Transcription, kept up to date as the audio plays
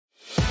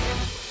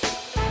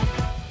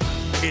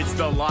It's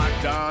the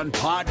Locked On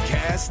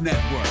Podcast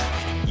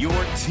Network, your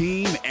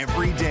team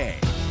every day.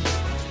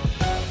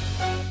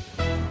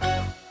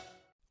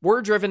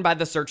 We're driven by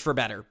the search for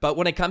better, but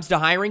when it comes to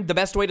hiring, the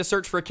best way to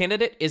search for a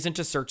candidate isn't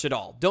to search at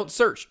all. Don't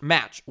search,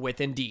 match with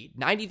Indeed.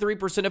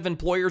 93% of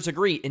employers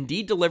agree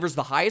Indeed delivers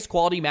the highest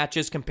quality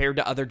matches compared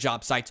to other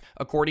job sites,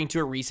 according to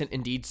a recent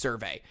Indeed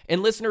survey.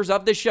 And listeners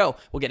of this show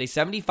will get a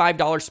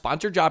 $75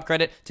 sponsored job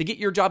credit to get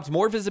your jobs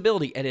more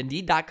visibility at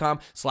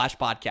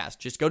Indeed.com/podcast.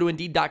 Just go to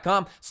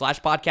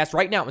Indeed.com/podcast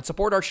right now and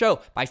support our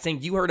show by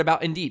saying you heard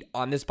about Indeed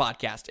on this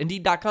podcast.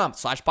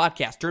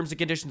 Indeed.com/podcast. Terms and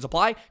conditions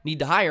apply. Need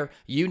to hire?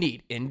 You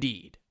need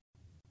Indeed.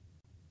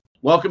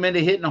 Welcome into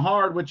Hittin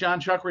Hard with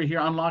John Chuckery here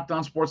on Locked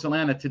On Sports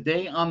Atlanta.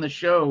 Today on the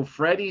show,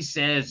 Freddie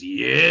says,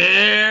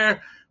 yeah,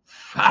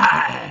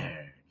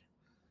 fired.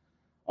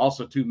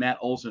 Also, too, Matt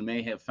Olson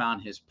may have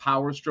found his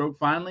power stroke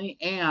finally.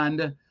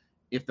 And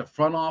if the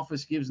front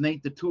office gives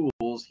Nate the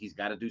tools, he's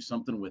got to do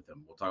something with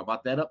them. We'll talk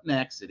about that up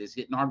next. It is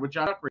Hittin Hard with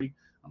John Chuckery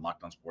on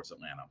Locked On Sports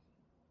Atlanta.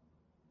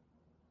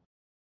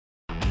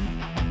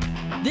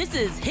 This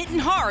is Hittin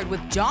Hard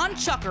with John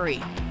Chuckery,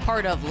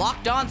 part of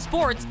Locked On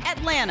Sports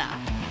Atlanta.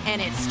 And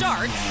it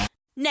starts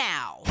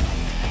now.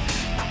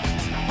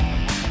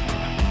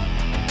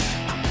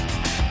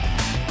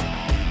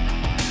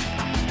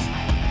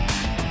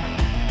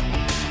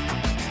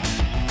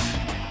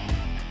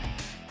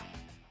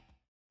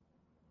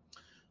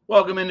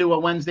 Welcome into a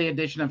Wednesday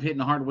edition of Hittin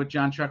Hard with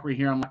John Chuckery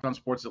here on Locked On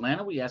Sports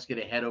Atlanta. We ask you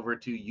to head over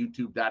to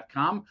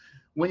youtube.com.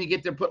 When you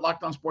get there, put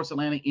Locked On Sports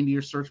Atlanta into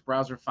your search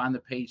browser, find the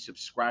page,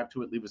 subscribe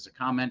to it, leave us a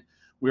comment.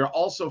 We are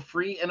also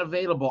free and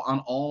available on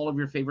all of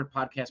your favorite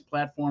podcast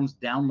platforms.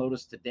 Download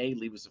us today,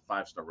 leave us a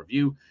 5-star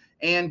review,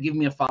 and give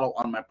me a follow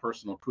on my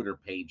personal Twitter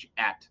page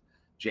at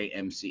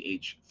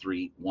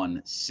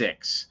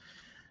JMCH316.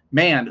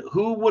 Man,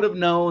 who would have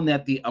known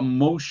that the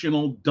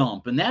emotional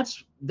dump, and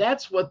that's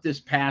what this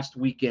past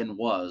weekend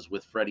was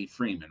with Freddie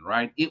Freeman,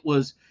 right? It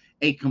was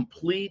a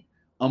complete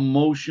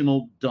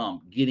emotional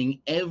dump, getting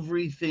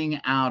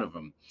everything out of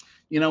him.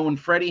 You know, when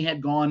Freddie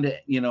had gone to,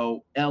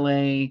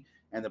 L.A.,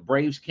 and the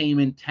Braves came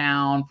in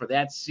town for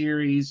that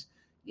series.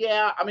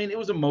 Yeah, I mean, it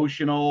was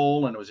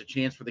emotional, and it was a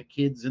chance for the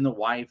kids and the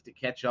wife to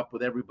catch up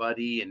with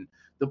everybody and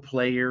the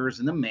players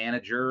and the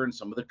manager and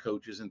some of the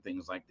coaches and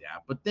things like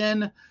that. But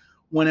then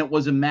when it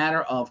was a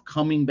matter of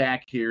coming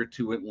back here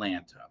to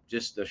Atlanta,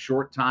 just a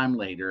short time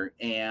later,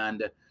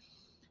 and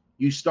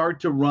you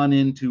start to run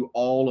into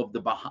all of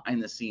the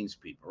behind-the-scenes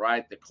people,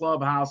 right? The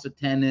clubhouse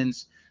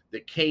attendants, the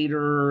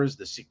caterers,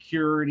 the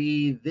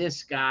security,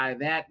 this guy,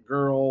 that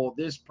girl,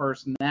 this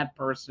person, that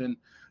person,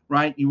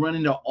 right? You run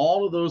into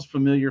all of those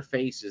familiar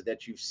faces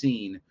that you've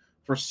seen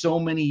for so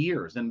many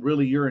years and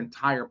really your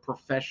entire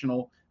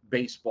professional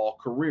baseball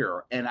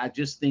career. And I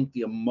just think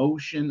the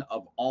emotion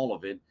of all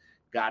of it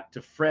got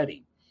to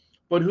Freddie.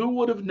 But who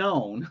would have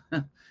known,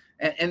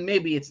 and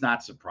maybe it's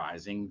not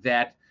surprising,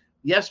 that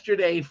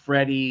yesterday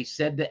Freddie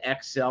said to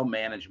XL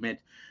management,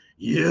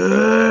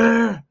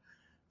 "You're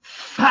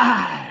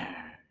fired."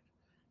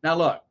 Now,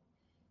 look,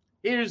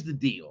 here's the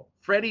deal.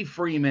 Freddie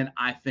Freeman,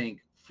 I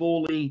think,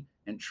 fully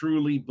and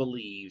truly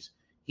believes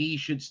he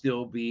should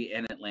still be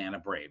an Atlanta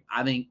Brave.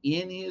 I think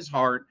in his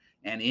heart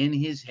and in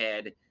his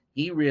head,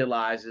 he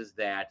realizes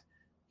that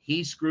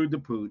he screwed the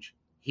pooch.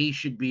 He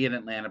should be an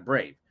Atlanta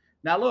Brave.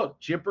 Now, look,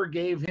 Chipper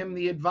gave him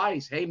the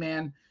advice, hey,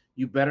 man,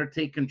 you better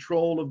take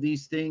control of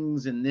these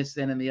things and this,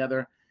 that, and the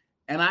other.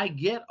 And I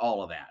get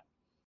all of that.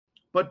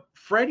 But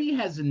Freddie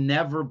has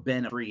never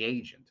been a free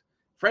agent.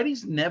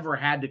 Freddie's never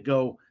had to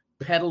go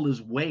peddle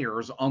his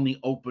wares on the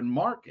open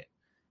market.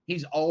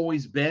 He's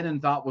always been and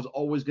thought was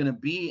always going to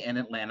be an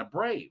Atlanta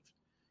Brave.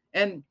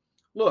 And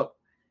look,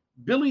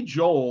 Billy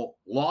Joel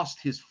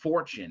lost his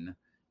fortune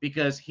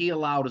because he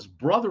allowed his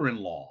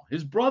brother-in-law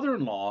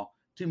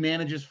to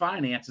manage his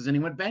finances, and he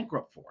went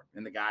bankrupt for it.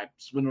 And the guy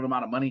swindled him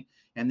out of money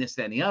and this,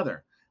 that, and the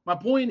other. My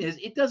point is,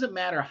 it doesn't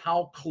matter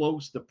how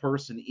close the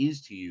person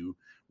is to you,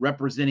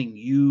 representing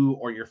you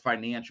or your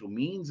financial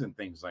means and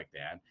things like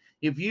that.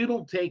 If you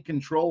don't take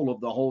control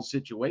of the whole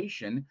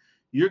situation,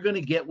 you're going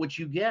to get what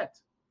you get.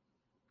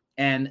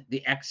 And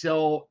the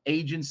XL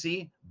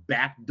agency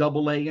backed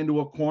AA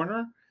into a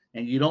corner,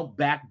 and you don't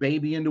back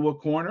baby into a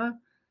corner.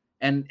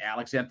 And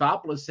Alex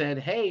Anthopoulos said,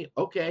 hey,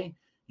 okay,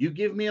 you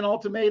give me an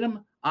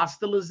ultimatum,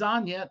 hasta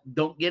lasagna,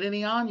 don't get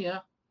any on you.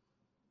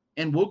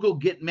 And we'll go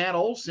get Matt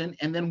Olson,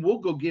 and then we'll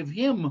go give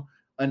him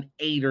an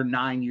 8 or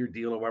 9 year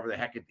deal or whatever the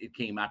heck it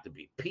came out to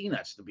be.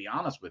 Peanuts, to be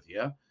honest with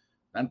you.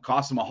 Doesn't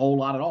cost him a whole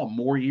lot at all.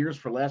 More years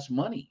for less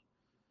money.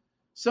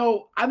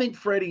 So I think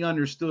Freddie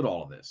understood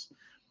all of this.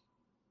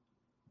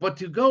 But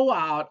to go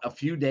out a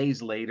few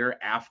days later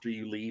after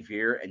you leave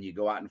here and you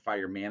go out and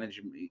fire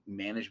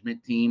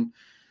management team,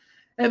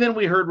 and then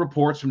we heard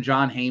reports from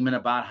John Heyman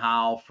about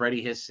how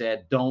Freddie has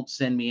said, don't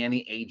send me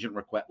any agent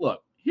request.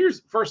 Look,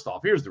 here's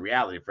the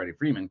reality of Freddie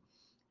Freeman.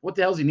 What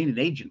the hell does he need an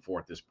agent for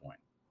at this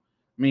point?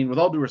 I mean, with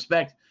all due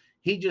respect,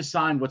 he just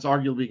signed what's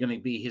arguably going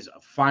to be his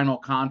final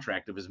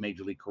contract of his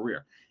major league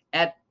career.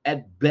 At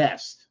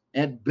best,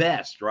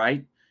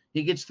 right?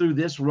 He gets through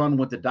this run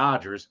with the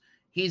Dodgers,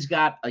 he's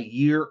got a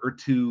year or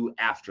two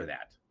after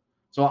that.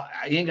 So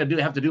I ain't going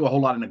to have to do a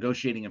whole lot of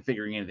negotiating and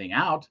figuring anything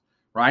out,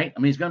 right? I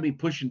mean, he's going to be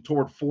pushing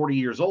toward 40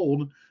 years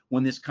old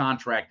when this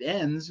contract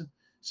ends.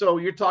 So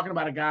you're talking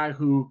about a guy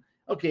who,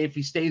 okay, if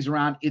he stays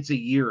around, it's a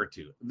year or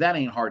two. That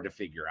ain't hard to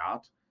figure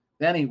out.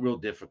 That ain't real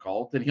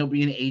difficult. And he'll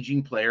be an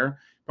aging player.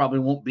 Probably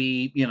won't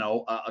be,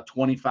 a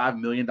 $25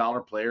 million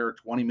player or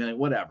 20 million,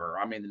 whatever.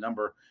 I mean, the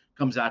number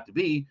comes out to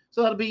be.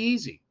 So that'll be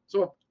easy.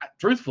 So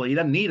truthfully, he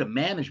doesn't need a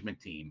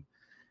management team.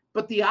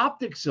 But the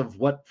optics of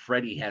what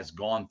Freddie has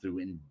gone through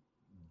and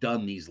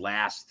done these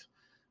last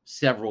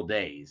several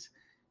days,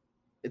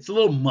 it's a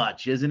little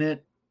much, isn't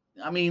it?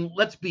 I mean,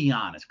 let's be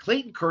honest.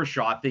 Clayton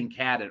Kershaw, I think,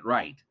 had it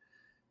right.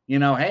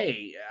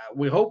 Hey,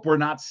 we hope we're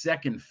not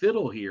second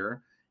fiddle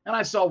here. And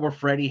I saw where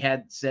Freddie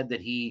had said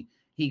that he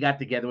got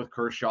together with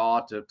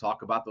Kershaw to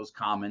talk about those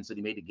comments that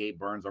he made to Gabe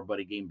Burns, our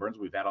buddy Gabe Burns,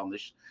 we've had on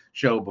this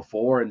show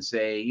before, and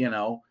say,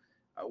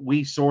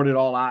 we sorted it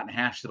all out and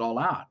hashed it all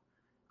out.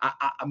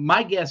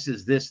 My guess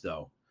is this,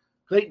 though.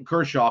 Clayton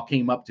Kershaw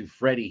came up to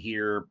Freddie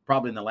here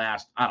probably in the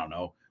last, I don't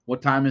know,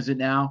 what time is it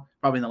now?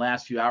 Probably in the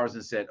last few hours,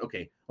 and said,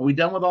 okay, are we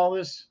done with all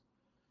this?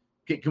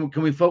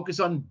 Can we focus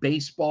on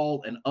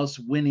baseball and us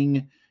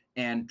winning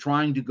and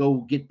trying to go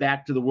get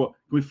back to the world?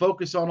 Can we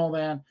focus on all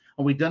that?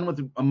 Are we done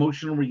with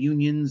emotional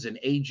reunions and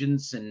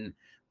agents and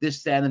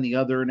this, that, and the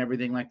other and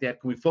everything like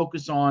that? Can we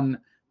focus on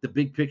the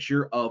big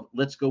picture of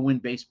let's go win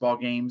baseball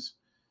games?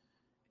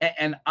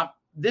 And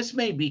this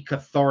may be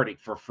cathartic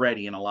for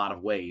Freddie in a lot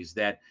of ways,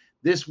 that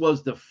this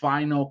was the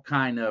final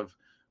kind of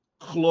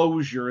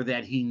closure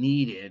that he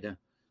needed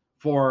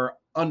for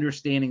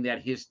understanding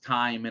that his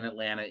time in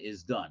Atlanta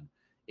is done,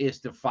 is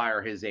to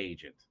fire his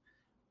agent.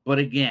 But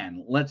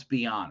again, let's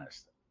be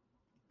honest.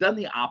 Doesn't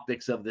the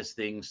optics of this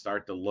thing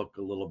start to look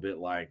a little bit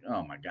like,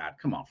 oh my God,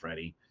 come on,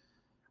 Freddie.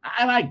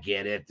 And I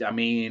get it. I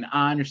mean,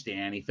 I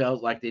understand. He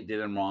felt like they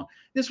did him wrong.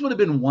 This would have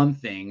been one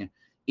thing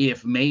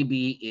if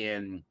maybe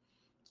in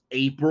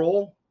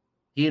April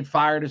he had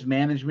fired his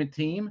management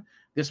team.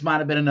 This might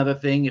have been another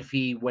thing if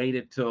he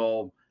waited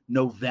till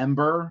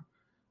November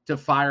to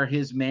fire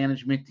his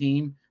management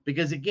team.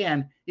 Because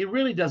again, it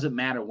really doesn't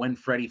matter when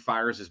Freddie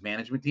fires his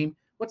management team.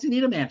 What's he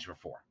need a manager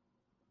for?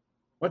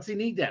 What's he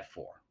need that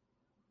for?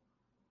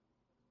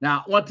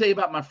 Now, I want to tell you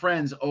about my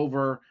friends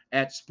over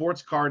at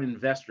Sports Card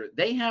Investor.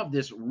 They have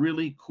this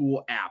really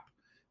cool app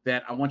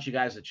that I want you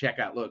guys to check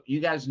out. Look, you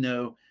guys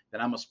know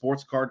that I'm a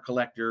sports card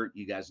collector.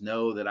 You guys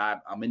know that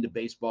I'm into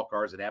baseball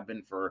cards that have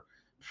been for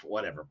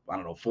whatever, I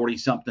don't know,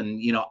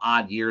 40-something,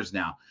 odd years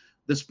now.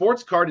 The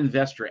Sports Card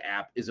Investor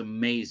app is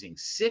amazing.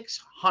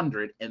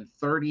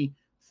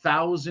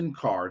 630,000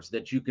 cards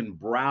that you can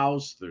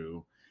browse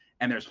through,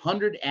 and there's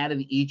 100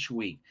 added each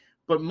week.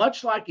 But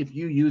much like if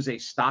you use a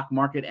stock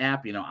market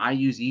app, I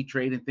use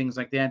E-Trade and things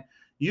like that,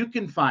 you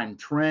can find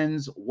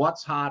trends,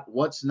 what's hot,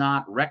 what's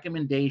not,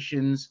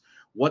 recommendations,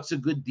 what's a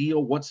good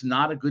deal, what's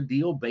not a good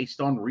deal based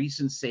on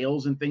recent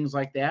sales and things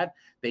like that.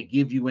 They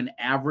give you an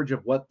average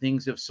of what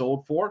things have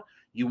sold for.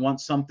 You want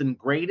something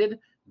graded?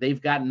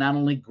 They've got not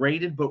only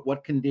graded, but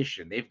what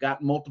condition. They've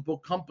got multiple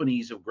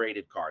companies of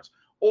graded cards.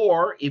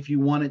 Or if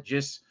you want it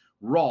just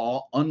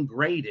raw,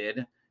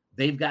 ungraded,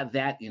 they've got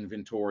that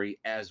inventory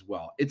as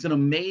well. It's an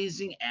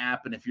amazing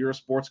app. And if you're a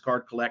sports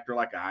card collector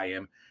like I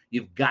am,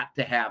 you've got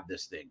to have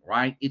this thing,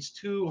 right? It's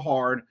too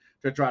hard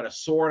to try to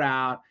sort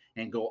out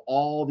and go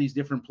all these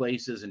different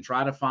places and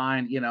try to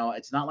find,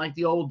 it's not like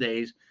the old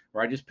days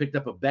where I just picked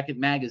up a Beckett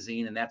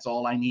magazine and that's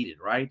all I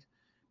needed, right?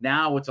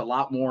 Now it's a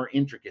lot more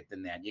intricate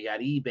than that. You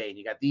got eBay and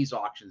you got these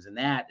auctions and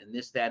that and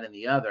this, that, and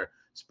the other.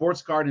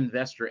 Sports Card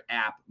Investor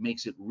app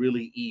makes it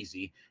really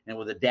easy. And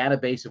with a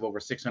database of over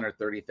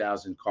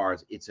 630,000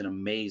 cards, it's an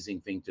amazing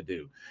thing to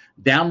do.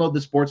 Download the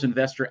Sports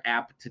Investor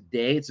app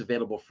today. It's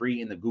available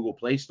free in the Google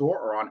Play Store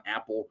or on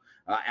Apple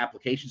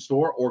Application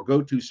Store, or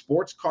go to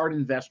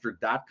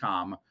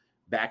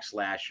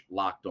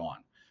sportscardinvestor.com/lockedon.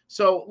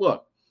 So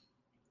look,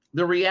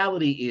 the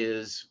reality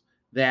is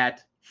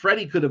that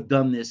Freddie could have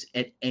done this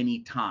at any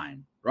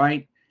time,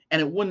 right?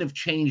 And it wouldn't have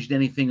changed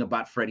anything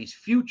about Freddie's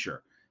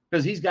future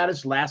because he's got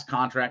his last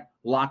contract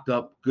locked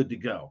up, good to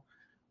go.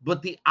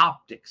 But the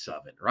optics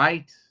of it,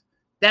 right?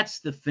 That's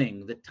the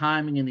thing, the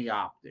timing and the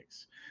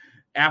optics.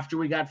 After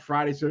we got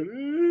Friday, so I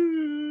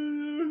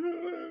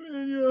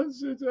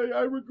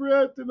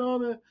regret and all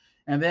that.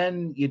 And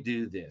then you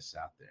do this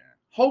out there.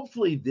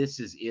 Hopefully this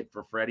is it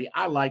for Freddie.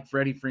 I like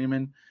Freddie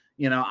Freeman.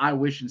 I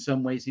wish in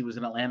some ways he was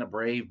an Atlanta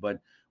Brave, but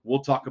we'll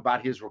talk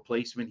about his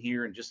replacement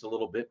here in just a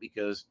little bit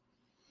because,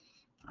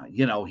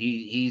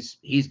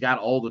 he's got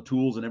all the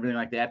tools and everything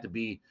like that to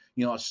be,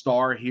 a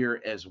star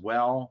here as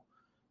well.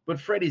 But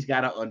Freddie's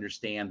got to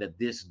understand that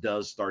this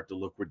does start to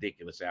look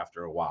ridiculous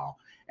after a while.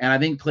 And I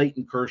think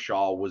Clayton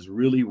Kershaw was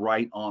really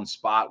right on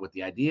spot with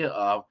the idea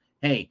of,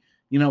 hey,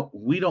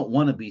 we don't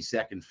want to be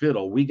second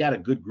fiddle. We got a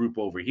good group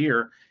over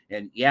here.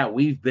 And yeah,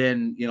 we've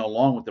been,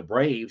 along with the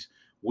Braves,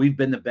 we've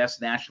been the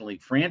best National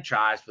League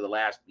franchise for the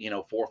last,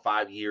 4 or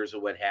 5 years or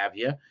what have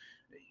you.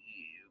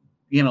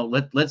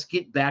 Let's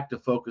get back to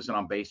focusing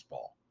on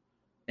baseball.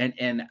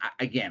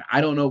 Again,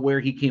 I don't know where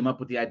he came up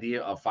with the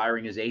idea of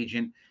firing his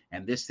agent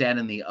and this, that,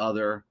 and the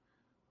other,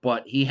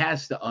 but he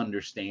has to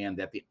understand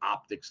that the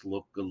optics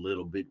look a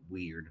little bit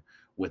weird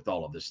with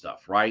all of this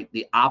stuff, right?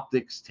 The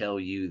optics tell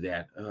you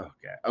that,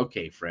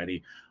 okay,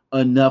 Freddie,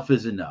 enough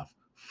is enough.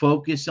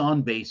 Focus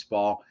on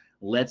baseball.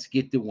 Let's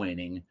get to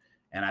winning.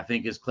 And I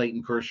think, as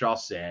Clayton Kershaw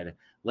said,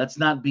 let's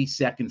not be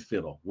second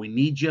fiddle. We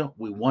need you.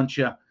 We want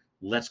you.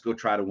 Let's go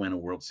try to win a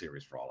World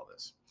Series for all of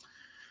this.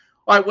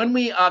 All right, when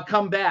we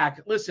come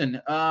back,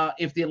 listen,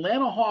 if the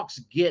Atlanta Hawks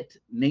get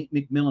Nate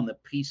McMillan the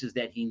pieces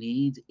that he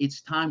needs,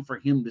 it's time for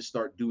him to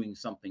start doing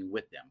something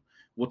with them.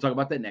 We'll talk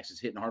about that next. It's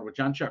Hittin' Hard with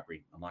John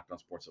Chuckery on Locked On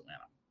Sports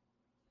Atlanta.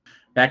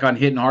 Back on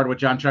Hittin' Hard with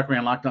John Chuckery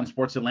on Locked On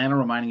Sports Atlanta,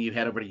 reminding you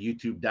head over to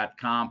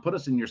youtube.com. Put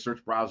us in your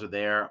search browser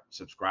there.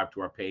 Subscribe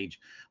to our page.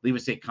 Leave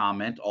us a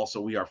comment.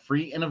 Also, we are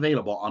free and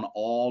available on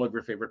all of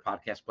your favorite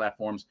podcast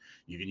platforms.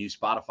 You can use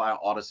Spotify,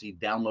 Odyssey.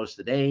 Download us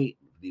today.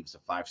 Leave us a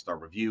 5-star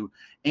review.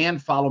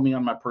 And follow me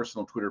on my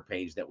personal Twitter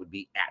page. That would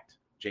be at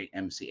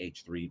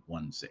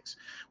JMCH316.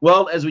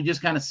 Well, as we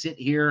just kind of sit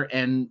here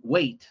and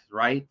wait,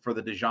 right, for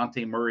the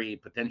DeJounte Murray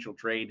potential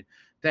trade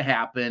to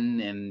happen.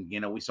 And,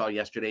 we saw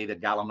yesterday that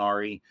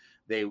Gallinari,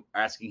 they were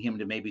asking him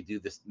to maybe do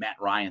this Matt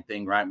Ryan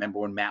thing, right? Remember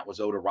when Matt was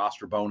owed a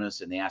roster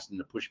bonus and they asked him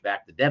to push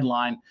back the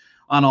deadline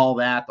on all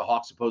that? The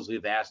Hawks supposedly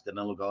have asked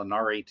Danilo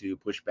Gallinari to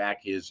push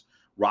back his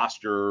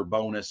roster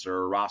bonus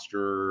or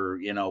roster,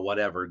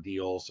 whatever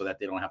deal so that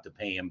they don't have to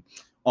pay him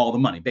all the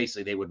money.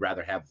 Basically, they would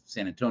rather have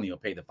San Antonio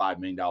pay the $5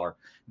 million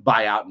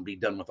buyout and be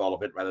done with all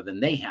of it rather than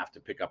they have to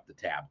pick up the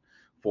tab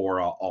for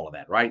all of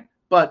that, right?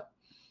 But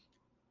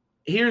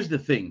here's the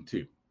thing,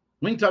 too.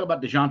 We can talk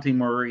about DeJounte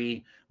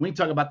Murray. We can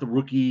talk about the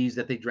rookies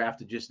that they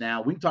drafted just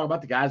now. We can talk about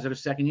the guys that are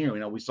second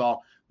year. We saw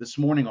this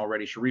morning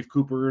already, Sharif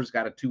Cooper's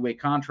got a 2-way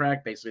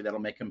contract. Basically, that'll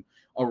make him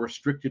a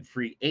restricted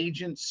free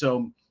agent.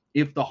 So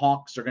if the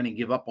Hawks are going to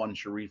give up on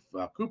Sharif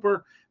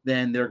Cooper,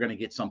 then they're going to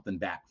get something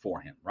back for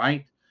him,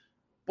 right?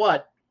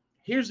 But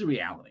here's the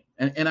reality.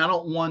 And I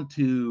don't want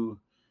to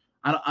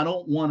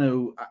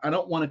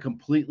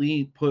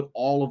completely put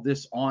all of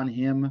this on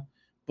him,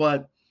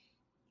 but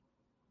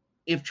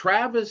if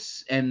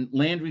Travis and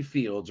Landry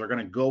Fields are going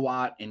to go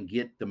out and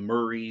get the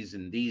Murrays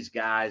and these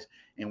guys,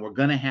 and we're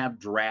going to have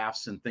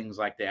drafts and things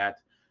like that,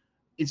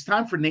 it's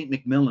time for Nate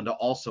McMillan to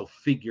also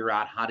figure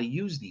out how to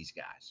use these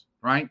guys,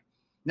 right?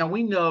 Now,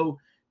 we know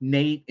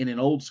Nate in an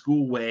old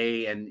school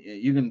way, and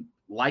you can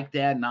like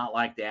that, not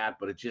like that,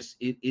 but it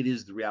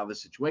is the reality of the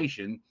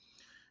situation,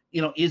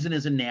 isn't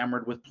as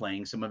enamored with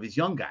playing some of his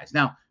young guys.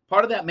 Now,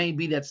 part of that may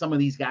be that some of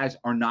these guys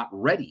are not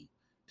ready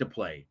to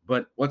play.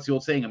 But what's the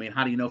old saying? I mean,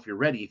 how do you know if you're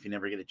ready if you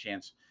never get a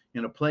chance,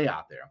 to play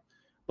out there?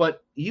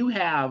 But you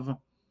have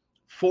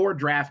 4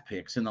 draft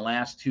picks in the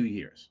last 2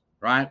 years,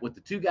 right? With the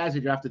 2 guys they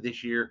drafted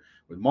this year,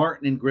 with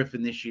Martin and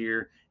Griffin this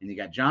year, and you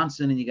got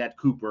Johnson and you got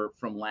Cooper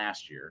from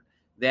last year,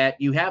 that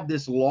you have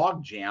this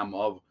log jam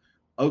of,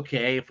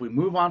 okay, if we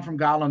move on from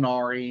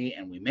Gallinari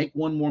and we make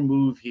one more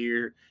move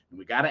here and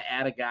we got to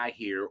add a guy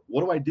here,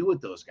 what do I do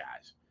with those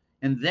guys?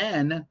 And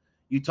then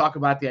you talk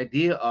about the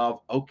idea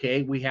of,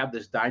 okay, we have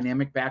this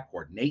dynamic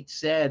backcourt. Nate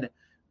said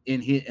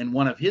in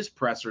one of his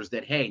pressers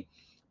that, hey,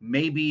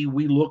 maybe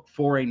we look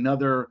for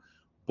another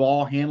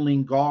ball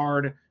handling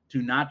guard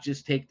to not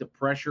just take the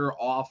pressure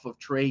off of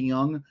Trae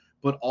Young,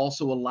 but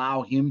also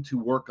allow him to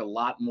work a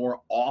lot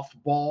more off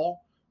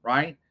ball,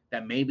 right?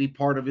 That may be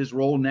part of his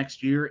role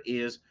next year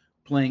is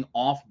playing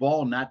off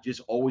ball, not just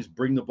always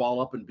bring the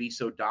ball up and be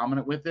so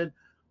dominant with it.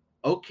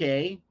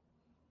 Okay.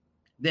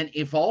 Then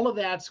if all of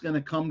that's going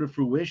to come to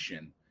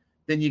fruition,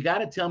 then you got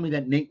to tell me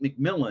that Nate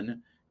McMillan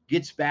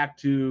gets back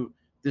to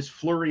this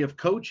flurry of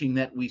coaching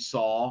that we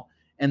saw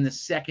in the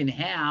second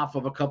half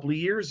of a couple of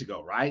years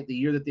ago, right? The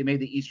year that they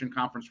made the Eastern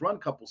Conference run a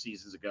couple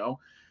seasons ago,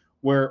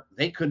 where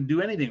they couldn't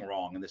do anything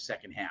wrong in the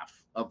second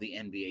half of the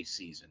NBA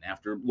season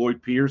after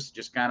Lloyd Pierce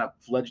just kind of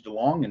fledged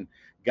along and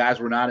guys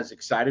were not as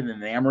excited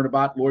and enamored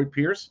about Lloyd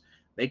Pierce.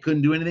 They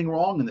couldn't do anything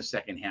wrong in the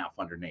second half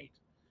under Nate.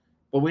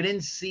 But we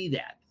didn't see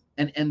that.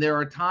 And there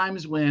are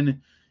times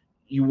when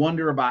you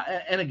wonder about,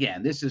 and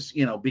again, this is,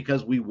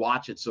 because we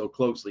watch it so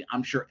closely,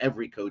 I'm sure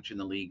every coach in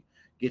the league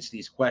gets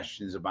these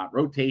questions about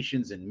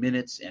rotations and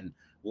minutes and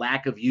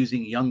lack of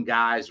using young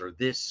guys or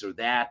this or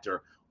that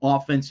or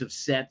offensive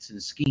sets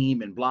and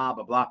scheme and blah,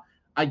 blah, blah.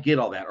 I get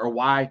all that. Or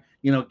why,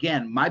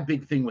 again, my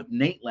big thing with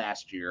Nate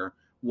last year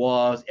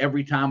was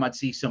every time I'd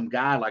see some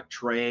guy like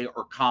Trae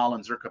or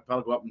Collins or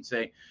Capella go up and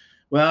say,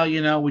 well,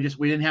 we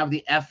didn't have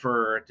the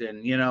effort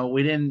and,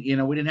 we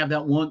didn't have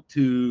that want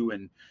to,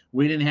 and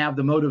we didn't have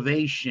the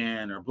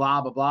motivation or blah,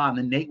 blah, blah. And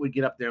then Nate would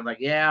get up there like,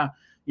 yeah,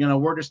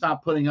 we're just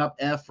not putting up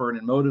effort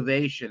and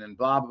motivation and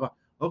blah, blah, blah.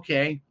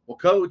 Okay. Well,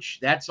 coach,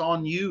 that's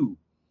on you.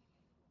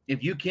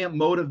 If you can't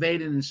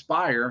motivate and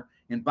inspire,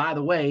 and by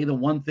the way, the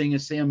one thing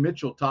as Sam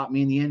Mitchell taught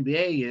me in the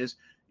NBA is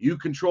you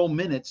control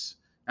minutes.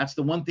 That's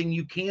the one thing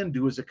you can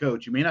do as a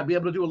coach. You may not be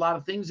able to do a lot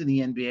of things in the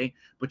NBA,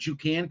 but you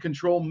can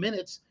control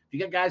minutes. If you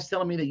got guys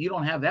telling me that you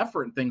don't have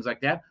effort and things like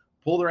that,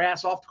 pull their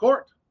ass off the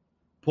court.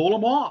 Pull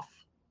them off.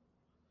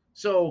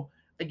 So,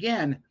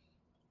 again,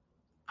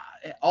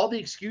 all the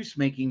excuse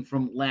making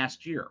from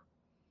last year.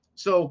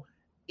 So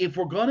if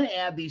we're going to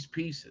add these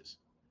pieces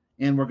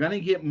and we're going to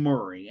get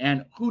Murray,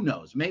 and who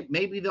knows,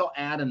 maybe they'll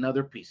add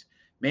another piece.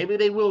 Maybe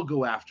they will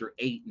go after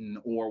Aiton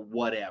or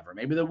whatever.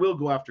 Maybe they will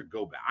go after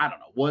Gobert. I don't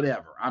know,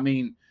 whatever. I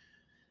mean,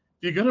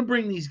 if you're going to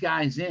bring these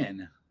guys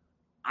in,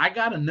 I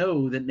got to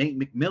know that Nate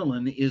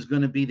McMillan is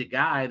going to be the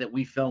guy that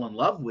we fell in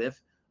love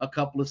with a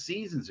couple of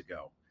seasons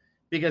ago.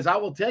 Because I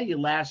will tell you,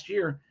 last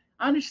year,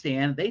 I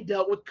understand they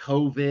dealt with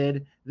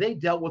COVID. They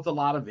dealt with a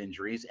lot of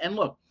injuries. And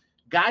look,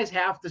 guys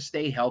have to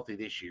stay healthy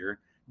this year.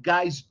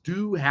 Guys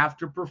do have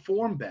to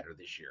perform better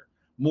this year,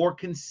 more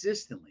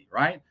consistently,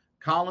 right?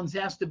 Collins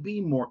has to be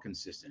more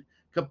consistent.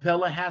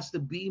 Capella has to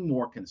be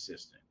more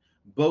consistent.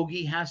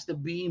 Bogey has to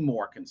be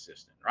more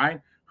consistent, right?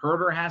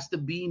 Herter has to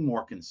be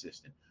more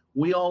consistent.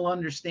 We all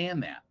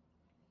understand that.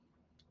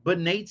 But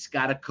Nate's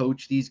got to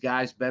coach these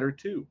guys better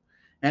too.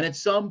 And at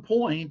some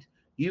point,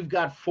 you've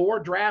got 4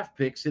 draft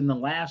picks in the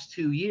last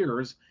 2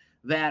 years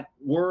that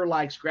we're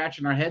like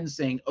scratching our head and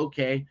saying,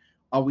 okay,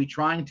 are we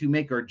trying to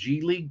make our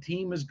G League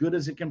team as good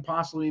as it can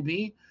possibly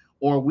be?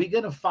 Or are we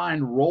going to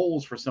find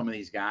roles for some of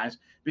these guys?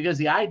 Because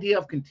the idea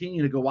of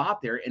continuing to go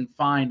out there and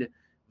find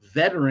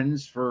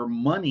veterans for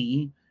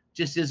money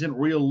just isn't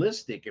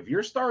realistic. If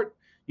you start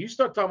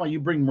talking about you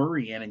bring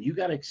Murray in and you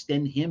got to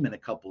extend him in a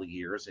couple of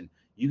years and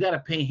you got to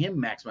pay him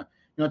maximum.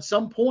 At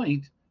some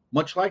point,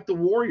 much like the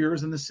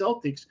Warriors and the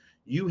Celtics,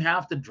 you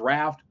have to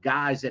draft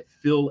guys that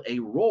fill a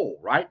role,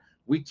 right?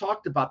 We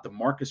talked about the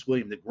Marcus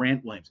Williams, the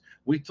Grant Williams.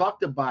 We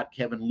talked about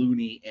Kevin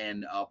Looney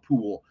and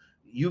Poole.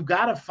 You've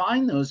got to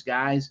find those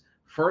guys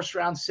first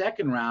round,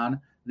 second round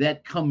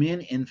that come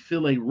in and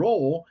fill a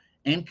role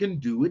and can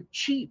do it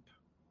cheap,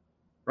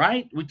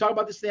 right? We talk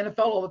about this in the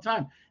NFL all the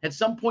time. At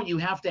some point, you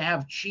have to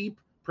have cheap,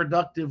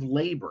 productive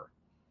labor.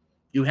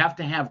 You have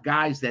to have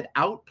guys that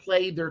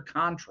outplay their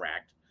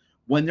contract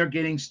when they're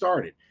getting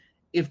started.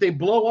 If they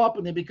blow up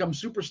and they become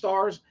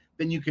superstars,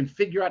 then you can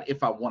figure out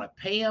if I want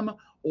to pay them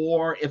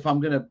or if I'm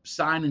going to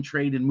sign and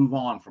trade and move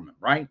on from them,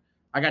 right?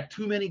 I got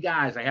too many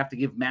guys I have to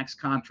give max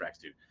contracts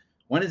to.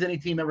 When has any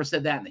team ever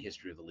said that in the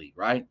history of the league,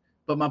 right?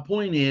 But my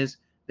point is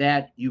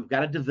that you've got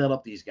to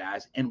develop these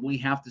guys, and we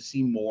have to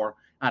see more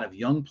out of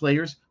young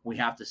players. We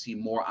have to see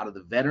more out of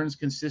the veterans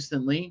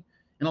consistently,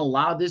 and a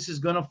lot of this is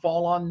going to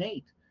fall on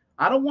Nate.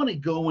 I don't want to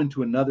go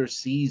into another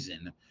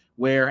season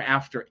where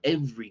after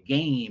every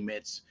game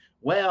it's,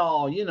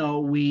 well,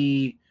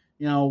 we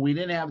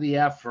didn't have the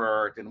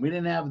effort and we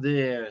didn't have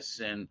this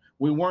and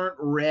we weren't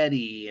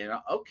ready. And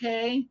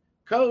okay,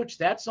 coach,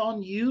 that's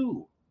on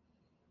you.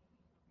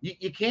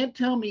 You can't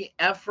tell me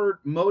effort,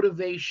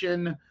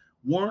 motivation,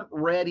 weren't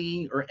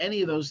ready, or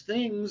any of those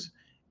things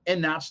and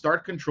not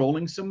start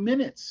controlling some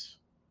minutes.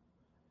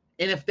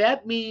 And if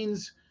that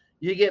means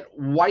you get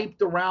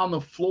wiped around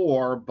the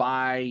floor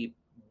by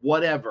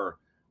whatever,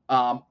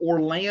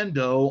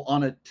 Orlando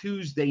on a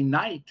Tuesday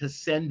night to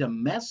send a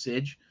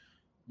message,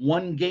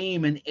 1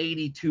 game in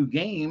 82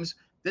 games,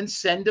 then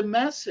send a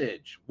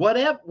message.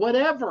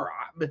 Whatever.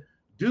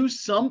 Do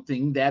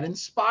something that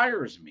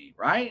inspires me,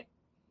 right?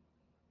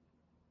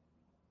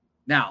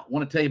 Now, I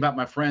want to tell you about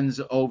my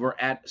friends over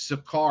at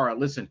Sakara.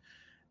 Listen,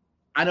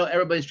 I know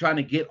everybody's trying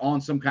to get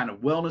on some kind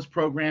of wellness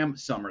program.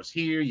 Summer's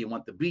here. You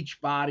want the beach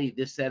body,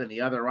 this, that, and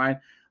the other, right? I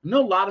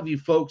know a lot of you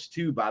folks,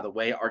 too, by the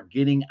way, are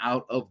getting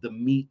out of the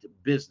meat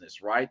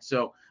business, right?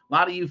 So a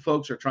lot of you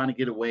folks are trying to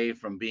get away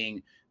from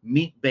being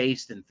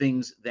meat-based and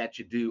things that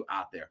you do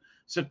out there.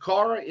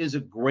 Sakara is a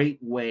great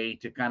way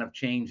to kind of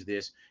change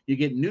this. You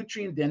get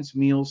nutrient-dense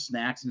meals,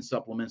 snacks, and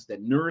supplements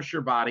that nourish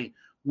your body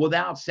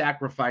without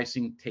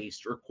sacrificing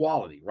taste or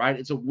quality, right?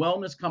 It's a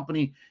wellness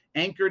company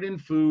anchored in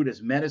food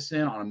as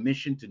medicine on a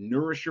mission to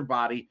nourish your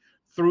body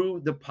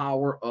through the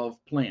power of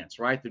plants,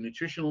 right? The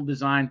nutritional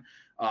design,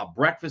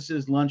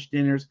 breakfasts, lunch,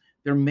 dinners,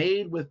 they're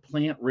made with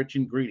plant-rich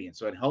ingredients.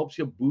 So it helps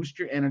you boost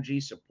your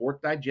energy,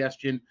 support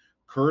digestion,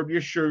 curb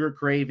your sugar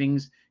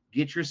cravings,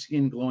 get your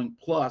skin glowing.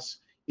 Plus,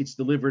 it's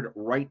delivered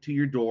right to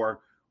your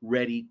door,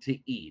 ready to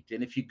eat.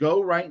 And if you go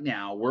right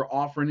now, we're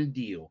offering a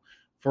deal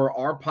for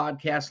our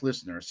podcast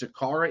listeners.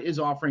 Sakara is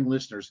offering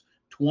listeners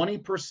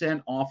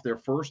 20% off their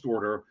first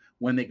order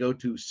when they go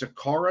to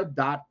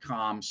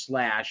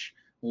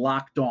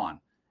sakara.com/lockedon.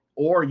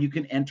 Or you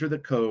can enter the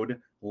code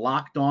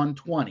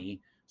LOCKEDON20.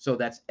 So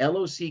that's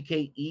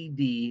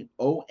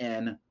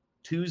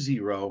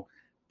LOCKEDON20.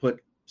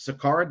 Put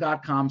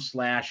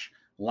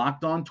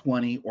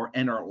sakara.com/lockedon20 or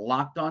enter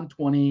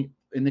LOCKEDON20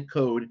 in the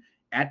code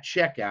at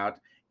checkout,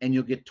 and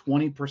you'll get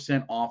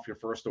 20% off your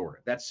first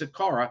order. That's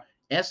Sakara,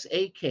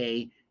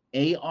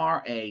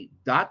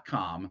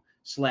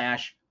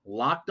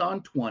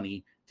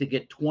 sakara.com/lockedon20 to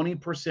get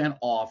 20%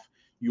 off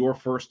your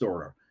first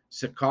order.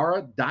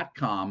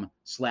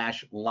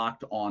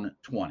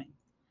 Sakara.com/lockedon20.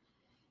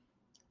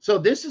 So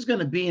this is going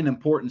to be an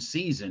important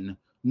season,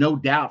 no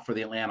doubt, for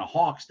the Atlanta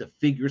Hawks to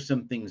figure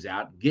some things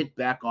out, get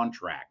back on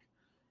track.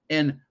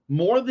 And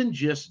more than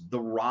just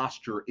the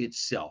roster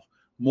itself,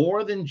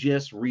 more than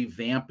just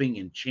revamping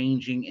and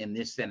changing and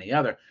this and the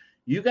other,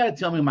 you got to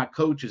tell me my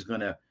coach is going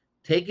to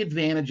take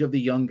advantage of the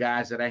young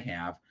guys that I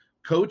have,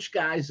 coach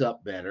guys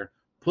up better,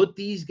 put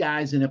these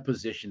guys in a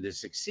position to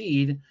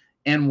succeed,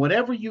 and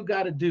whatever you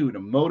got to do to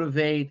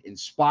motivate,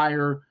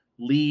 inspire,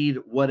 lead,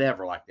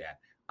 whatever like that.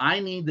 I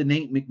need the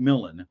Nate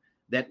McMillan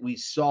that we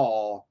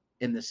saw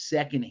in the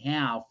second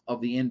half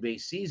of the NBA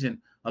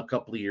season a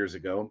couple of years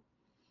ago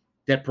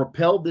that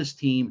propelled this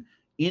team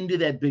into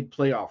that big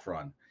playoff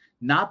run.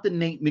 Not the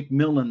Nate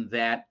McMillan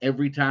that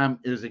every time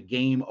there's a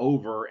game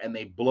over and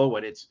they blow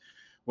it, it's,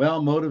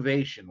 well,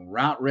 motivation, we're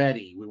not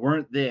ready, we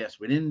weren't this,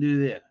 we didn't do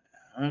this.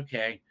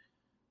 Okay,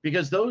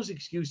 because those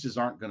excuses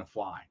aren't going to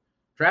fly.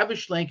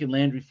 Travis Schlenk and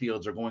Landry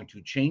Fields are going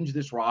to change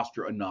this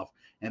roster enough,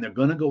 and they're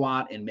going to go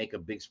out and make a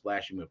big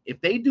splashy move. If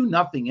they do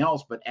nothing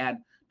else but add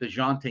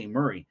DeJounte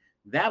Murray,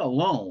 that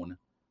alone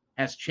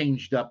has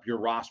changed up your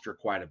roster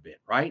quite a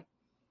bit, right?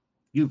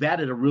 You've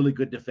added a really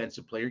good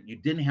defensive player. You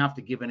didn't have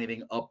to give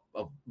anything up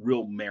of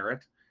real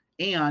merit,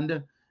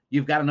 and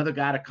you've got another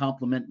guy to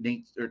complement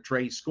Nate or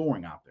Trey's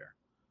scoring out there.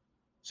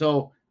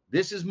 So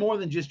this is more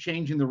than just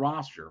changing the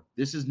roster.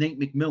 This is Nate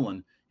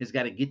McMillan has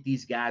got to get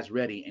these guys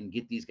ready and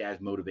get these guys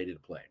motivated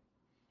to play.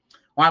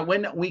 All right,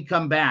 when we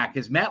come back,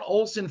 has Matt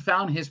Olson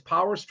found his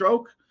power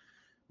stroke?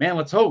 Man,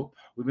 let's hope.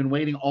 We've been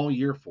waiting all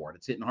year for it.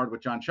 It's Hittin' Hard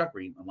with John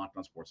Chuckery on Locked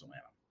On Sports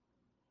Atlanta.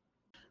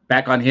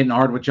 Back on Hittin'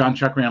 Hard with John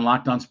Chuckery on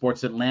Locked On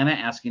Sports Atlanta,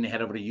 asking to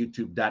head over to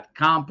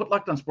youtube.com. Put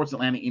Locked On Sports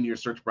Atlanta into your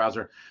search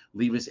browser.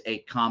 Leave us a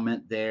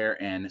comment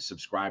there and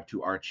subscribe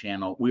to our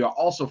channel. We are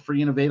also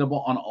free and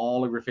available on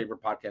all of your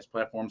favorite podcast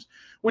platforms,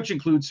 which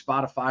includes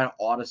Spotify,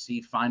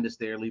 Odyssey. Find us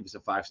there. Leave us a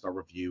 5-star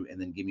review,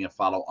 and then give me a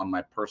follow on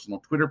my personal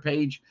Twitter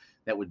page.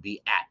 That would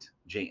be at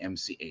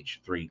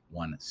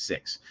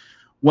JMCH316.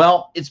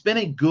 Well, it's been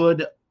a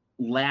good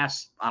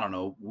last,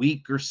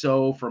 week or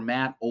so for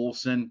Matt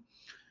Olson.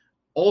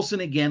 Olson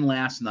again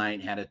last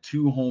night had a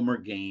 2-homer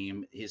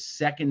game, his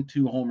second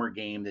 2-homer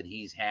game that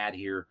he's had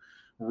here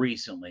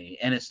recently.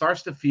 And it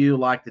starts to feel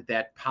like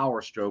that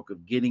power stroke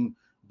of getting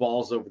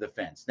balls over the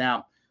fence.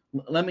 Now,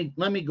 let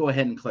me go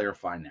ahead and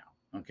clarify now,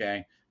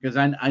 okay? Because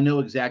I know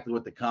exactly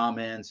what the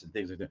comments and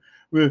things like that.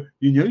 Well,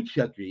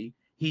 Chuckery,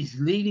 he's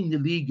leading the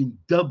league in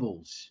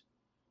doubles.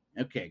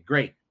 Okay,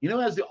 great. You know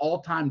who has the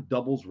all-time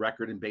doubles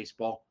record in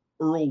baseball?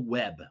 Earl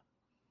Webb.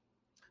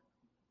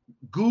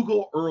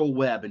 Google Earl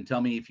Webb and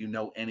tell me if you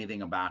know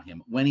anything about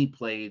him, when he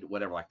played,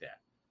 whatever like that.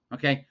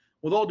 Okay?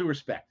 With all due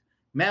respect,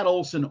 Matt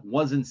Olson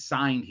wasn't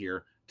signed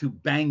here to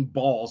bang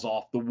balls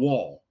off the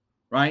wall,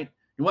 right?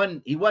 He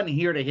wasn't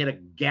here to hit a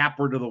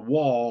gapper to the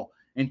wall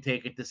and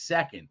take it to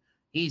second.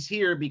 He's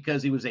here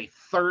because he was a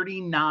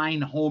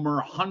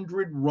 39-homer,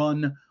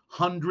 100-run,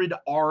 100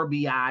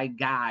 RBI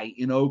guy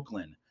in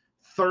Oakland.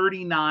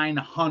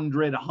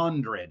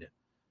 39-100.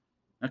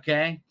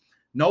 Okay?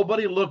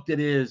 Nobody looked at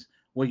his,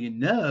 he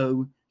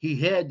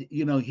had,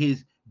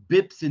 his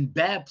bips and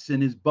baps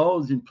and his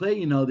balls in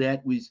play and all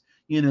that was,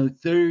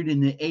 third in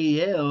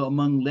the AL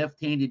among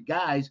left-handed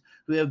guys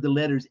who have the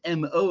letters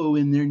M-O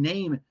in their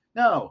name.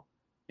 No,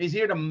 he's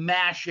here to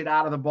mash it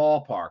out of the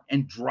ballpark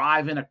and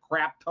drive in a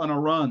crap ton of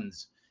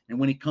runs. And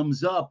when he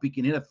comes up, he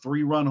can hit a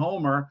 3-run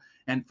homer.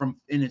 And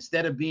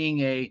instead of being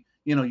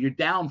you're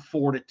down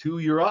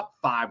 4-2, you're up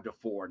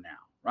 5-4 now,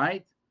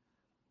 right?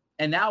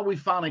 And now we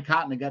finally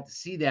got to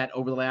see that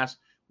over the last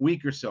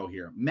week or so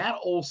here. Matt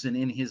Olson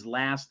in his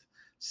last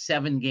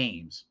 7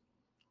 games,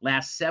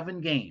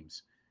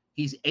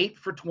 he's 8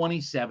 for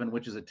 27,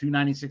 which is a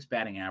 296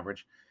 batting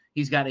average.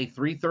 He's got a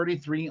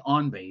 333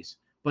 on base,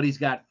 but he's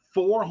got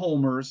 4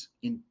 homers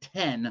in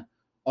 10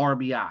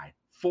 RBI.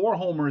 4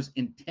 homers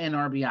in 10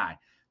 RBI.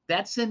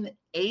 That's an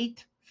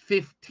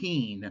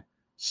 815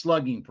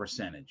 slugging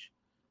percentage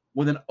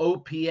with an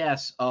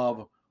OPS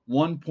of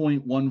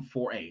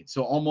 1.148.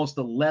 So almost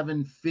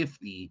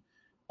 1150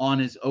 on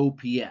his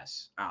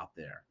OPS out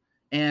there.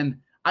 And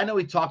I know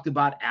he talked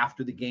about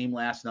after the game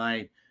last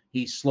night,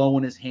 he's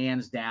slowing his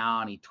hands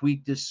down. He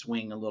tweaked his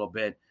swing a little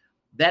bit.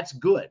 That's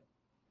good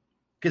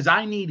because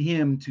I need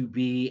him to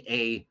be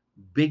a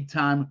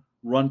big-time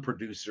run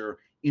producer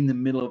in the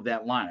middle of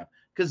that lineup.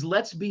 Because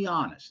let's be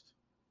honest,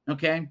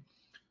 okay?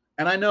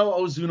 And I know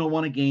Ozuna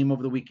won a game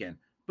over the weekend,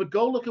 but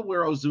go look at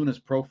where Ozuna's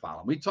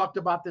profiling. We talked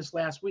about this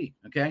last week,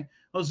 okay?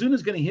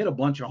 Ozuna's going to hit a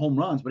bunch of home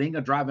runs, but he ain't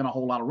going to drive in a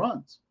whole lot of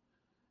runs.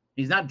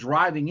 He's not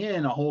driving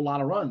in a whole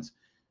lot of runs.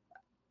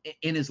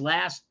 In his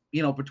last,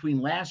 between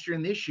last year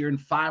and this year, in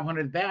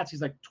 500 bats,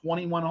 he's like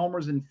 21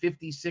 homers and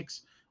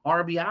 56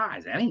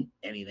 RBIs. That ain't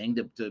anything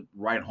to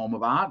write home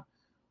about.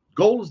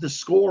 Goal is to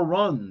score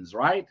runs,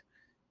 right?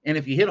 And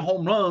if you hit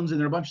home runs and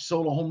they're a bunch of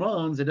solo home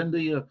runs, it doesn't do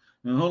you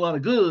a whole lot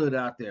of good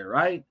out there,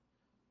 right?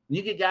 When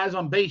you get guys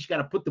on base, you got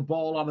to put the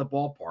ball out of the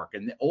ballpark.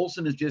 And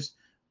Olson is just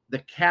the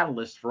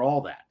catalyst for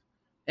all that.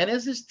 And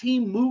as this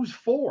team moves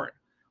forward,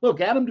 look,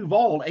 Adam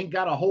Duvall ain't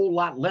got a whole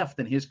lot left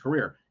in his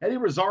career. Eddie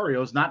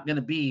Rosario is not going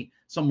to be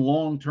some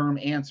long-term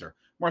answer.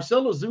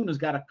 Marcell Ozuna's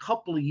got a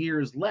couple of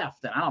years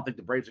left, and I don't think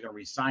the Braves are going to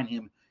re-sign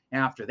him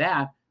after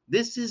that.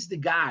 This is the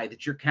guy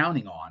that you're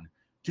counting on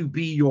to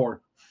be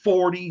your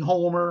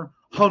 40-homer,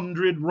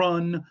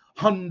 100-run,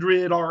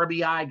 100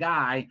 RBI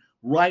guy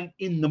right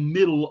in the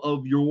middle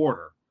of your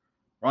order,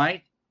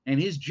 right? And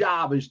his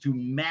job is to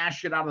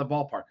mash it out of the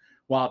ballpark.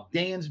 While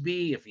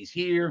Dansby, if he's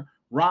here,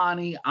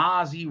 Ronnie,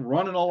 Ozzie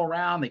running all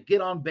around, they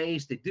get on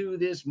base, they do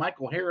this.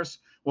 Michael Harris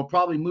will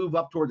probably move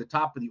up toward the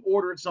top of the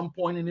order at some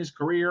point in his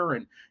career,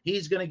 and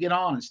he's going to get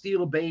on and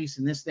steal a base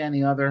and this, that, and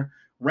the other.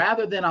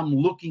 Rather than I'm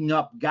looking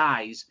up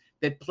guys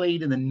that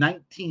played in the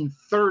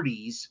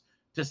 1930s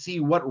to see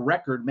what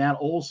record Matt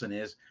Olson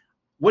is.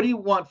 What do you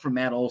want from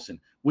Matt Olson?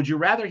 Would you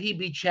rather he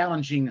be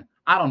challenging,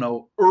 I don't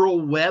know, Earl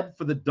Webb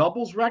for the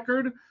doubles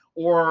record,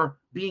 or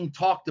being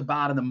talked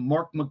about in the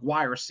Mark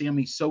McGwire,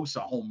 Sammy Sosa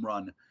home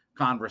run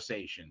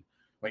conversation?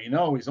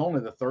 Well, he's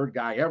only the third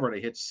guy ever to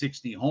hit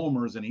 60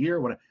 homers in a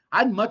year.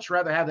 I'd much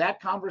rather have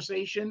that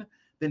conversation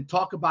than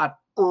talk about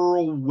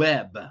Earl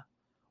Webb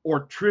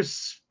or Tris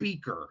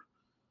Speaker,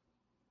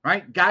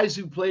 right? Guys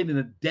who played in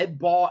a dead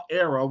ball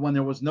era when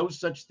there was no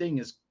such thing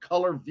as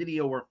color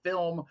video or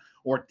film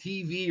or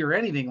TV or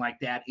anything like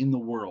that in the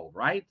world,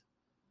 right?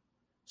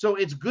 So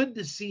it's good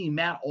to see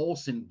Matt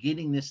Olson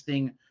getting this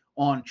thing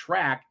on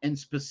track, and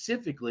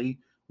specifically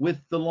with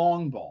the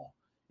long ball.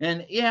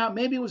 And yeah,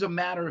 maybe it was a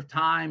matter of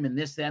time and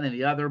this, that, and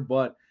the other,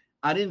 but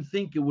I didn't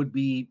think it would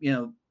be,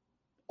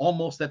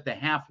 almost at the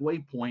halfway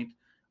point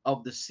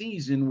of the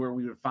season where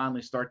we would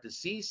finally start to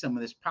see some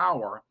of this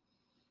power.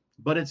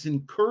 But it's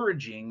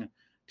encouraging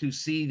to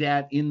see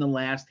that in the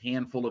last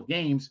handful of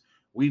games,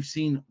 we've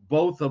seen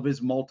both of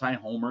his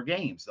multi-homer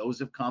games. Those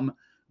have come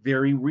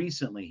very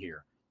recently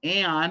here.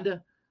 And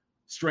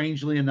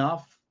strangely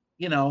enough,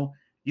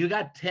 you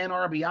got 10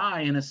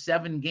 RBI in a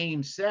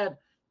 7-game set.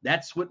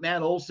 That's what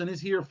Matt Olson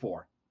is here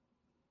for.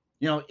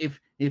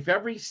 If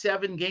every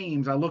 7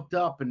 games I looked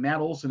up and Matt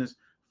Olson is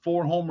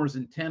 4 homers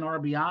and 10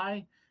 RBI,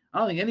 I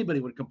don't think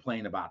anybody would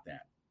complain about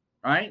that,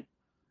 right?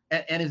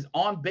 And his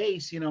on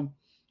base,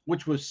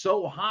 which was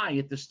so high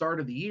at the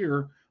start of the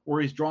year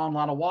where he's drawing a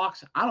lot of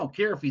walks, I don't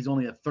care if he's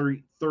only a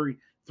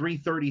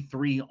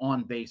 333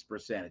 on base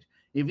percentage.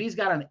 If he's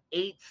got an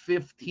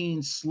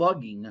 815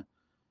 slugging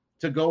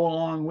to go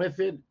along with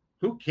it,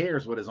 who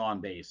cares what his on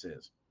base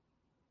is?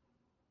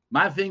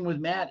 My thing with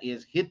Matt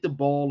is hit the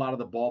ball out of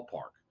the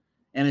ballpark.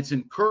 And it's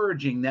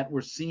encouraging that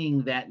we're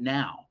seeing that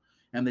now.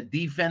 And the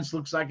defense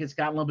looks like it's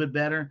gotten a little bit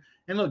better.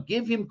 And look,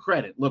 give him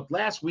credit. Look,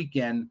 last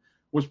weekend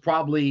was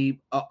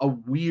probably a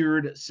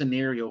weird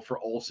scenario for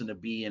Olson to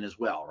be in as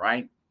well,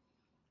 right?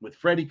 With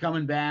Freddie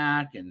coming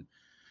back and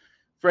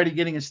Freddie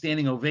getting a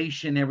standing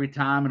ovation every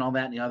time and all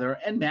that and the other.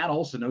 And Matt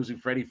Olson knows who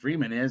Freddie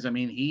Freeman is. I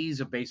mean, he's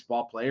a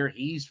baseball player.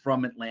 He's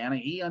from Atlanta.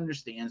 He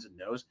understands and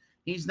knows.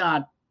 He's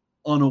not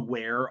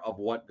unaware of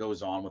what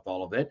goes on with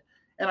all of it.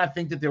 And I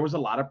think that there was a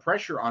lot of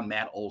pressure on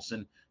Matt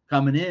Olson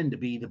coming in to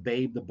be the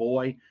babe, the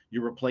boy.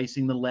 You're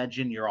replacing the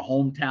legend. You're a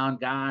hometown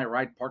guy,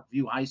 right?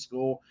 Parkview High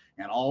School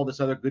and all this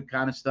other good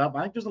kind of stuff.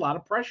 I think there's a lot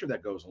of pressure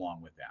that goes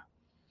along with that.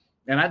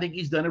 And I think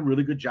he's done a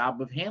really good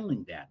job of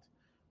handling that.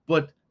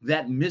 But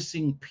that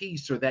missing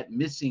piece or that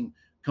missing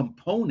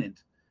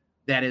component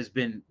that has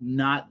been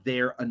not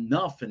there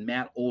enough in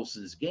Matt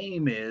Olson's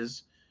game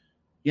is,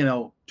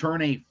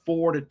 turn a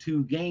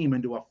 4-2 game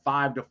into a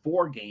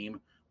 5-4 game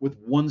with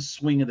one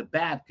swing of the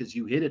bat because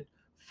you hit it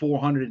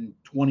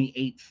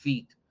 428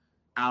 feet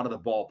out of the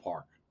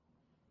ballpark.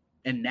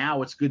 And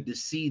now it's good to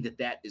see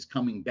that is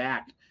coming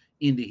back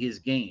into his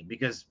game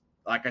because,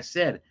 like I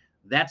said,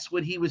 that's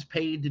what he was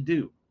paid to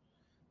do.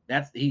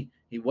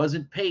 He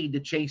wasn't paid to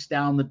chase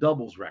down the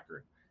doubles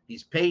record.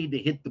 He's paid to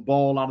hit the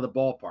ball out of the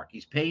ballpark.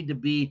 He's paid to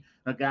be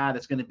a guy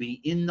that's going to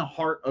be in the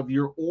heart of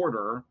your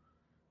order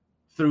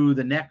through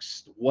the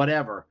next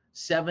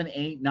 7,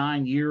 8,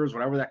 9 years,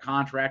 whatever that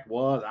contract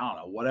was. I don't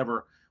know,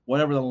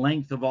 whatever the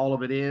length of all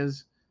of it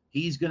is.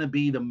 He's going to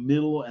be the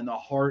middle and the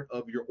heart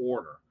of your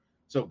order.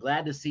 So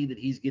glad to see that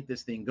he's get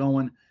this thing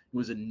going. It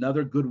was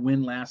another good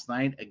win last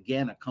night.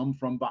 Again, a come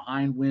from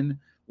behind win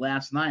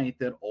last night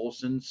that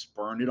Olson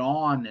spurned it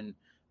on, and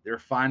they're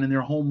finding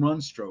their home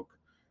run stroke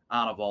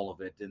out of all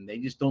of it. And they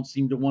just don't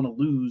seem to want to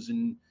lose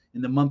in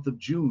the month of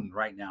June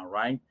right now,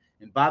 right?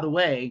 And by the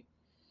way,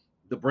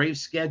 the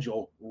Braves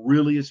schedule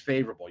really is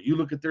favorable. You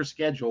look at their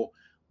schedule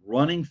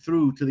running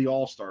through to the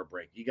All-Star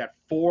break. You got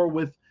 4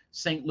 with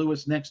St.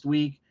 Louis next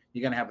week.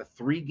 You're going to have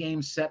a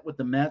 3-game set with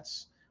the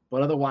Mets.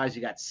 But otherwise,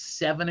 you got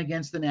 7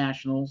 against the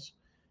Nationals.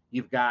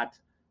 You've got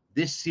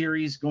this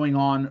series going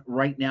on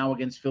right now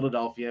against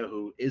Philadelphia,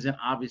 who isn't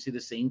obviously the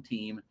same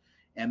team.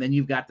 And then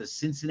you've got the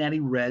Cincinnati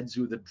Reds,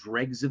 who are the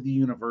dregs of the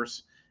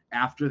universe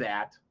after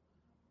that.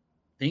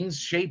 Things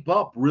shape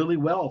up really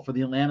well for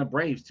the Atlanta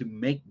Braves to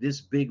make this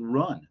big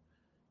run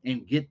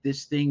and get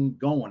this thing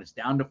going. It's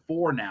down to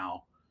 4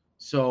 now.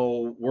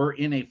 So we're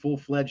in a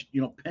full-fledged,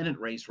 pennant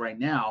race right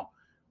now.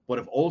 But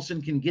if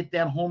Olson can get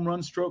that home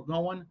run stroke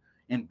going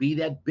and be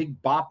that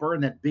big bopper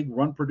and that big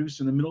run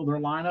producer in the middle of their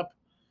lineup,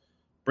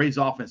 Braves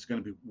offense is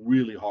going to be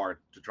really hard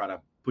to try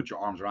to put your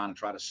arms around and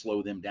try to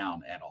slow them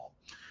down at all.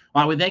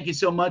 All right, we thank you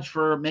so much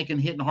for making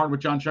Hittin' Hard with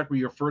John Chuckery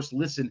your first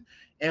listen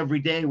every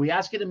day. We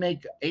ask you to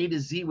make A to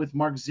Z with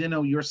Mark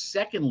Zinno your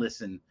second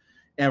listen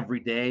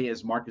every day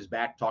as Mark is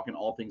back talking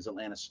all things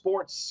Atlanta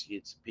sports.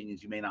 It's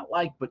opinions you may not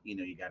like, but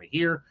you got to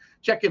hear.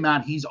 Check him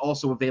out. He's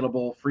also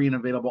available, free and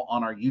available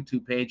on our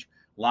YouTube page,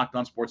 Locked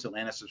On Sports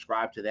Atlanta.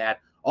 Subscribe to that.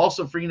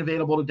 Also free and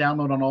available to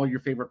download on all your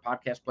favorite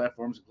podcast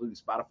platforms, including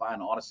Spotify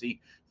and Odyssey.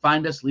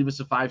 Find us, leave us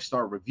a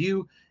 5-star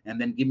review,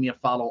 and then give me a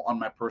follow on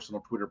my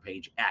personal Twitter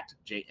page at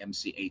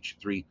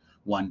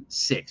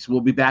JMCH316. We'll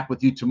be back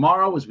with you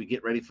tomorrow as we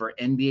get ready for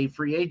NBA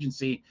free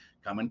agency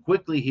coming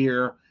quickly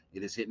here.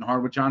 It is Hittin'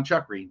 Hard with John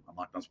Chuckery on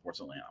Locked On Sports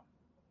Atlanta.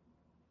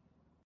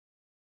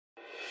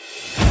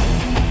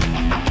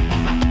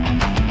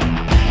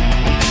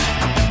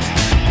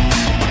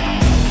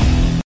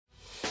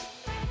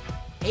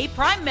 Hey,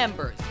 Prime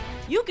members,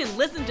 you can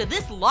listen to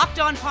this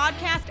Locked On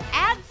podcast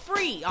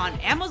ad-free on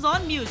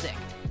Amazon Music.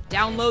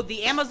 Download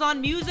the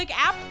Amazon Music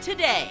app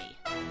today.